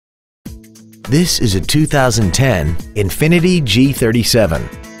This is a 2010 Infiniti G37.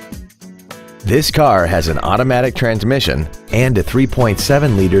 This car has an automatic transmission and a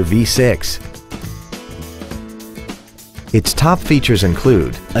 3.7-liter V6. Its top features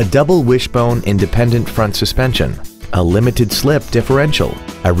include a double wishbone independent front suspension, a limited slip differential,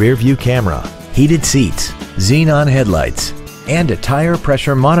 a rear-view camera, heated seats, xenon headlights, and a tire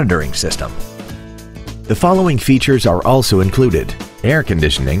pressure monitoring system. The following features are also included: air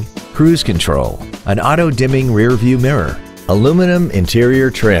conditioning, cruise control, an auto-dimming rear-view mirror, aluminum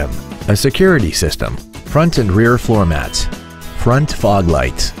interior trim, a security system, front and rear floor mats, front fog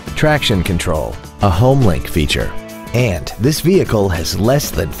lights, traction control, a home link feature, and this vehicle has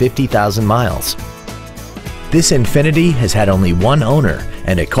less than 50,000 miles. This Infiniti has had only one owner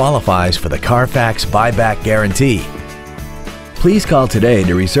and it qualifies for the Carfax buyback guarantee. Please call today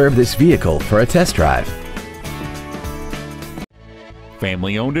to reserve this vehicle for a test drive.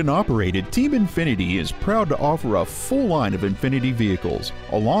 Family owned and operated, Team Infiniti is proud to offer a full line of Infiniti vehicles,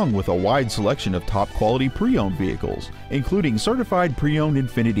 along with a wide selection of top quality pre-owned vehicles, including certified pre-owned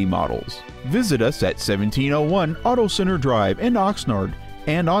Infiniti models. Visit us at 1701 Auto Center Drive in Oxnard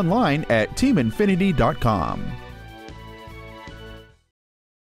and online at teaminfiniti.com.